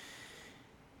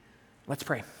 Let's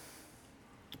pray.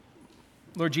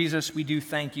 Lord Jesus, we do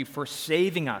thank you for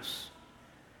saving us.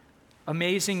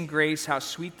 Amazing grace, how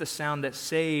sweet the sound that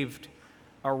saved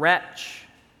a wretch.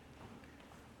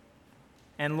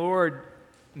 And Lord,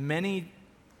 many,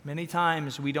 many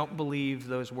times we don't believe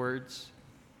those words.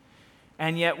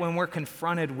 And yet when we're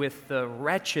confronted with the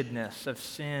wretchedness of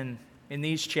sin in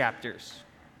these chapters,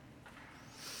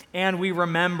 and we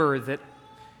remember that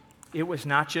it was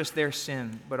not just their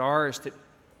sin, but ours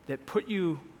that put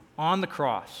you on the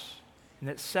cross and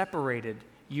that separated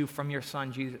you from your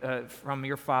Son, Jesus, from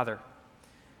your Father,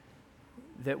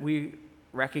 that we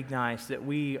recognize that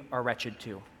we are wretched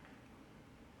too.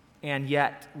 And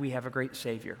yet we have a great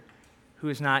Savior who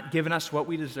has not given us what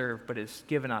we deserve, but has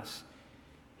given us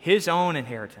his own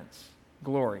inheritance,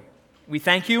 glory. We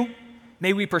thank you.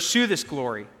 May we pursue this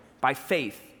glory by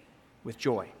faith with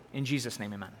joy. In Jesus'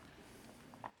 name, amen.